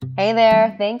Hey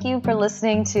there. Thank you for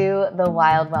listening to the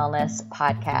Wild Wellness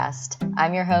Podcast.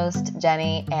 I'm your host,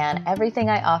 Jenny, and everything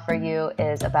I offer you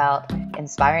is about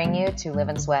inspiring you to live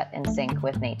and sweat in sync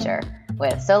with nature,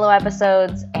 with solo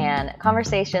episodes and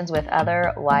conversations with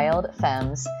other wild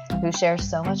femmes who share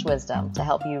so much wisdom to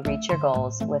help you reach your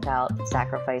goals without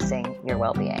sacrificing your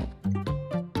well-being.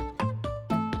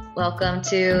 Welcome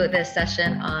to this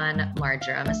session on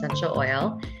marjoram essential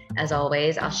oil. As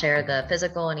always, I'll share the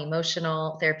physical and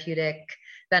emotional therapeutic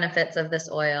benefits of this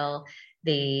oil,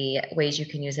 the ways you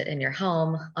can use it in your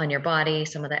home, on your body,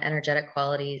 some of the energetic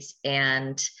qualities,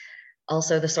 and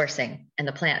also the sourcing and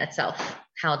the plant itself,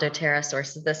 how doTERRA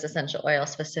sources this essential oil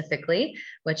specifically,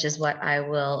 which is what I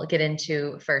will get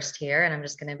into first here. And I'm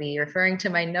just going to be referring to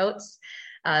my notes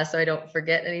so I don't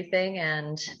forget anything.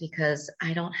 And because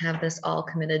I don't have this all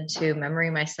committed to memory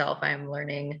myself, I'm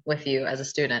learning with you as a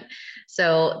student.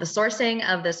 So the sourcing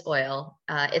of this oil,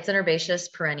 it's an herbaceous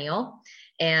perennial,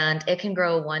 and it can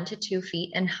grow 1 to 2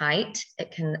 feet in height. It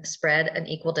can spread an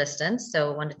equal distance,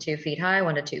 so 1 to 2 feet high,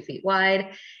 1 to 2 feet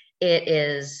wide. It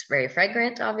is very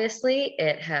fragrant, obviously.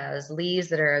 It has leaves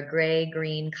that are a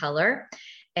gray-green color,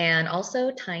 and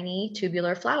also tiny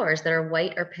tubular flowers that are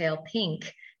white or pale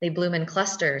pink. They bloom in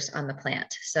clusters on the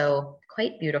plant, so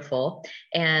quite beautiful.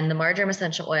 And the marjoram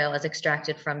essential oil is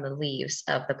extracted from the leaves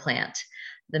of the plant.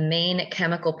 The main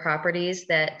chemical properties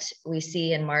that we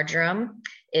see in marjoram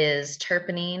is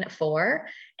terpenine 4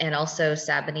 and also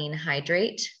saponine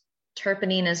hydrate.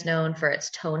 Terpenine is known for its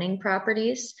toning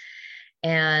properties.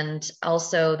 And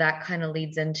also that kind of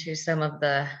leads into some of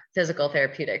the physical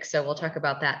therapeutics. So we'll talk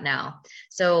about that now.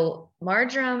 So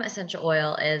marjoram essential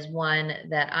oil is one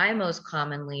that I most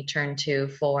commonly turn to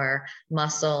for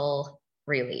muscle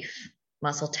relief,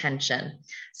 muscle tension.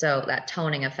 So that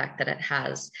toning effect that it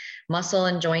has. Muscle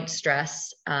and joint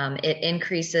stress, it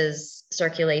increases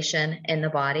circulation in the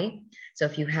body. So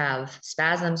if you have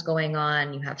spasms going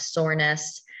on, you have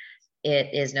soreness,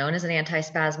 it is known as an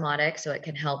antispasmodic, so it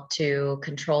can help to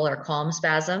control or calm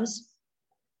spasms.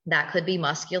 That could be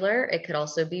muscular. It could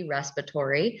also be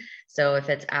respiratory. So if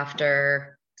it's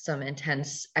after some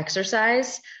intense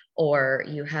exercise or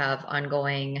you have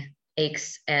ongoing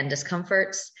aches and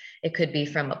discomforts, it could be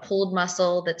from a pulled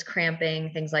muscle that's cramping,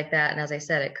 things like that. And as I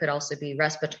said, it could also be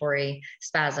respiratory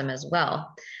spasm as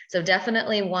well. So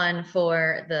definitely one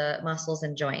for the muscles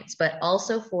and joints, but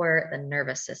also for the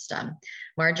nervous system.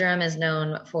 Marjoram is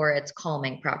known for its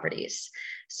calming properties.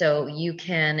 So you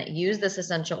can use this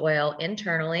essential oil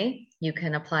internally, you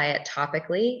can apply it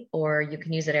topically, or you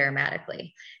can use it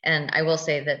aromatically. And I will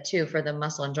say that too, for the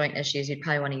muscle and joint issues, you'd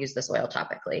probably want to use this oil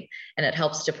topically. And it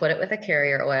helps to put it with a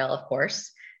carrier oil, of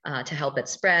course, to help it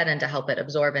spread and to help it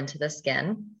absorb into the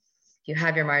skin. If you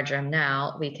have your marjoram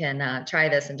now, we can try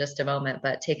this in just a moment,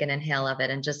 but take an inhale of it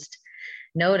and just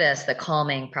notice the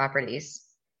calming properties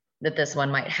that this one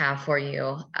might have for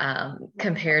you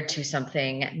compared to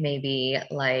something maybe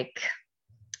like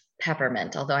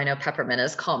peppermint, although I know peppermint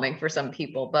is calming for some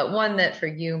people, but one that for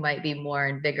you might be more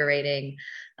invigorating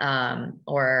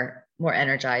or more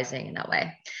energizing in that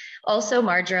way. Also,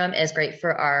 marjoram is great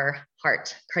for our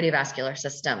heart, cardiovascular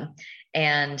system,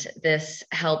 and this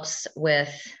helps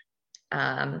with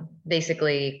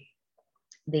basically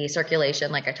the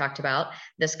circulation, like I talked about.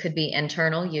 This could be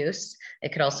internal use.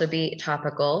 It could also be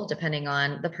topical, depending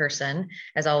on the person.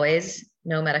 As always,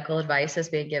 no medical advice is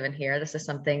being given here. This is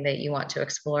something that you want to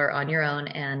explore on your own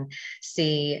and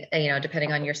see,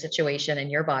 depending on your situation and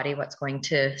your body, what's going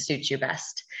to suit you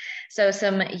best. So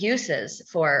some uses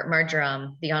for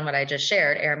marjoram beyond what I just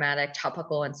shared, aromatic,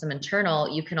 topical, and some internal,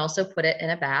 you can also put it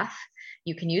in a bath.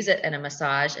 You can use it in a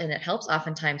massage, and it helps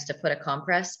oftentimes to put a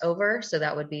compress over. So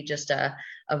that would be just a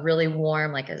really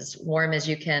warm, like as warm as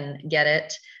you can get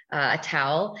it, a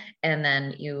towel, and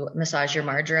then you massage your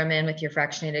marjoram in with your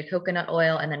fractionated coconut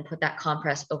oil and then put that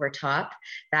compress over top.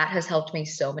 That has helped me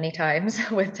so many times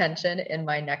with tension in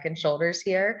my neck and shoulders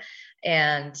here.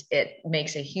 And it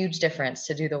makes a huge difference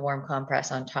to do the warm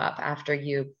compress on top after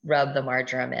you rub the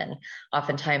marjoram in.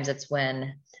 Oftentimes it's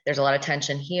when there's a lot of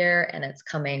tension here and it's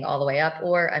coming all the way up,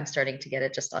 or I'm starting to get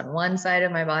it just on one side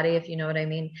of my body, if you know what I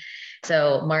mean.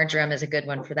 So marjoram is a good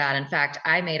one for that. In fact,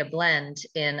 I made a blend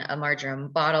in a marjoram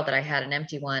bottle that I had, an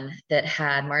empty one, that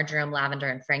had marjoram, lavender,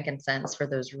 and frankincense for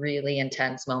those really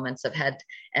intense moments of head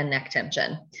and neck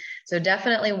tension. So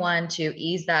definitely one to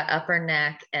ease that upper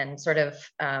neck and sort of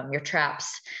your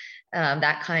traps,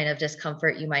 that kind of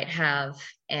discomfort you might have.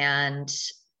 And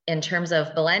in terms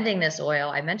of blending this oil,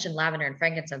 I mentioned lavender and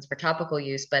frankincense for topical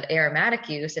use, but aromatic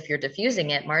use, if you're diffusing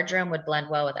it, marjoram would blend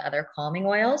well with other calming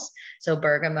oils. So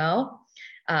bergamot,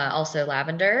 also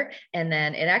lavender. And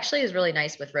then it actually is really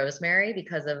nice with rosemary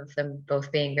because of them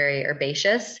both being very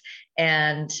herbaceous,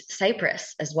 and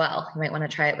cypress as well. You might want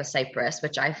to try it with cypress,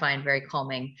 which I find very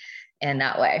calming in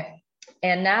that way.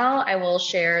 And now I will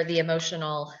share the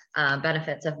emotional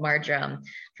benefits of marjoram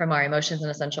from our Emotions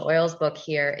and Essential Oils book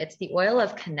here. It's the oil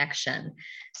of connection.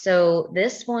 So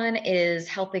this one is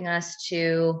helping us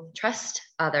to trust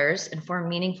others and form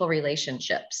meaningful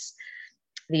relationships.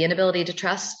 The inability to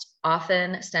trust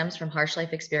often stems from harsh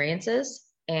life experiences,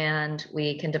 and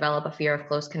we can develop a fear of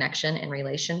close connection in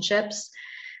relationships.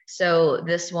 So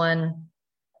this one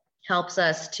helps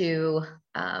us to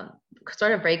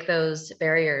sort of break those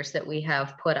barriers that we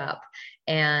have put up,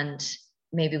 and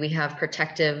maybe we have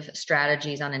protective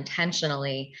strategies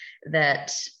unintentionally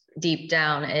that deep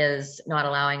down is not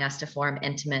allowing us to form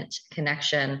intimate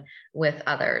connection with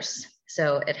others.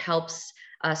 So it helps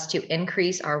us to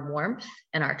increase our warmth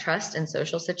and our trust in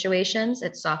social situations.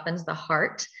 It softens the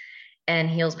heart and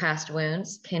heals past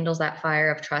wounds, kindles that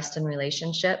fire of trust in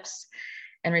relationships,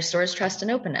 and restores trust and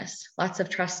openness. Lots of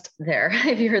trust there.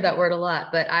 I've heard that word a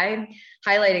lot, but I'm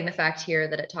highlighting the fact here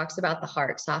that it talks about the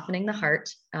heart, softening the heart.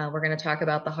 We're going to talk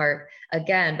about the heart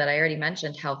again, but I already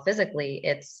mentioned how physically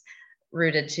it's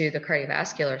rooted to the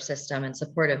cardiovascular system and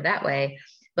supportive that way.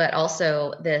 But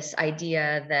also this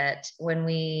idea that when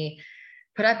we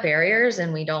put up barriers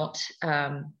and we don't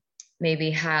maybe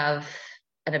have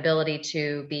an ability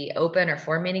to be open or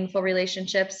form meaningful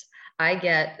relationships, I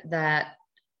get that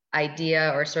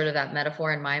idea or sort of that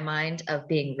metaphor in my mind of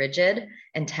being rigid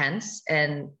and tense.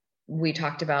 And we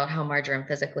talked about how marjoram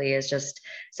physically is just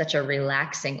such a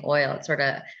relaxing oil. It sort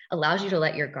of allows you to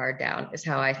let your guard down, is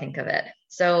how I think of it.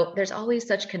 So there's always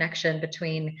such connection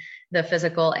between the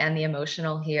physical and the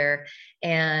emotional here.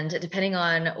 And depending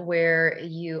on where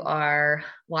you are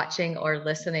watching or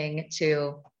listening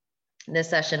to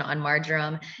this session on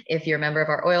marjoram, if you're a member of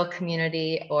our oil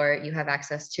community or you have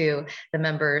access to the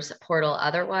members portal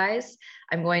otherwise,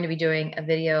 I'm going to be doing a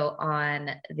video on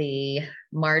the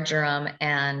marjoram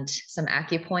and some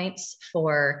acupoints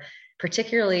for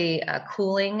particularly a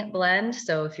cooling blend.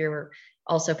 So if you're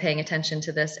also paying attention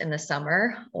to this in the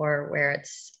summer or where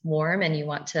it's warm and you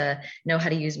want to know how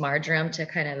to use marjoram to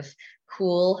kind of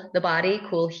cool the body,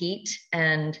 cool heat,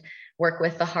 and work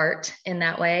with the heart in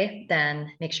that way,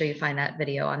 then make sure you find that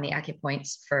video on the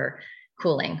acupoints for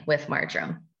cooling with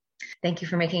marjoram. Thank you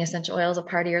for making essential oils a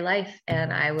part of your life,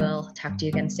 and I will talk to you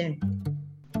again soon.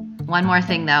 One more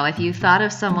thing though, if you thought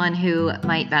of someone who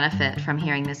might benefit from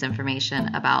hearing this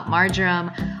information about marjoram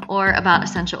or about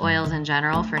essential oils in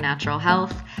general for natural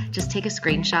health, just take a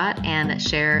screenshot and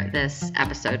share this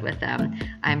episode with them.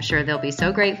 I'm sure they'll be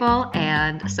so grateful,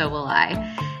 and so will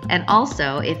I. And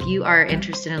also, if you are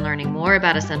interested in learning more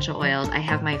about essential oils, I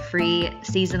have my free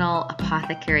seasonal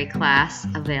apothecary class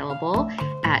available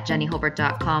at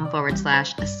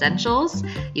jennyholbert.com/essentials.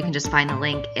 You can just find the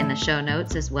link in the show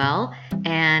notes as well.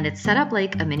 And it's set up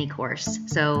like a mini course.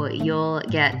 So you'll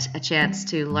get a chance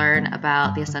to learn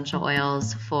about the essential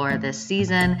oils for this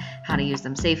season, how to use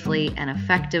them safely and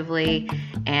effectively.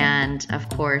 And of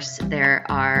course, there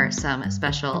are some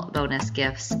special bonus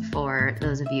gifts for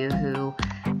those of you who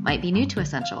might be new to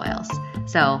essential oils.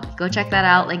 So go check that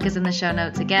out. Link is in the show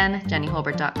notes again,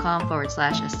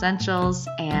 jennyholbert.com/essentials.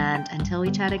 And until we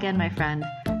chat again, my friend,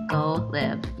 go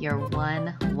live your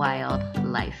one wild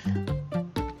life.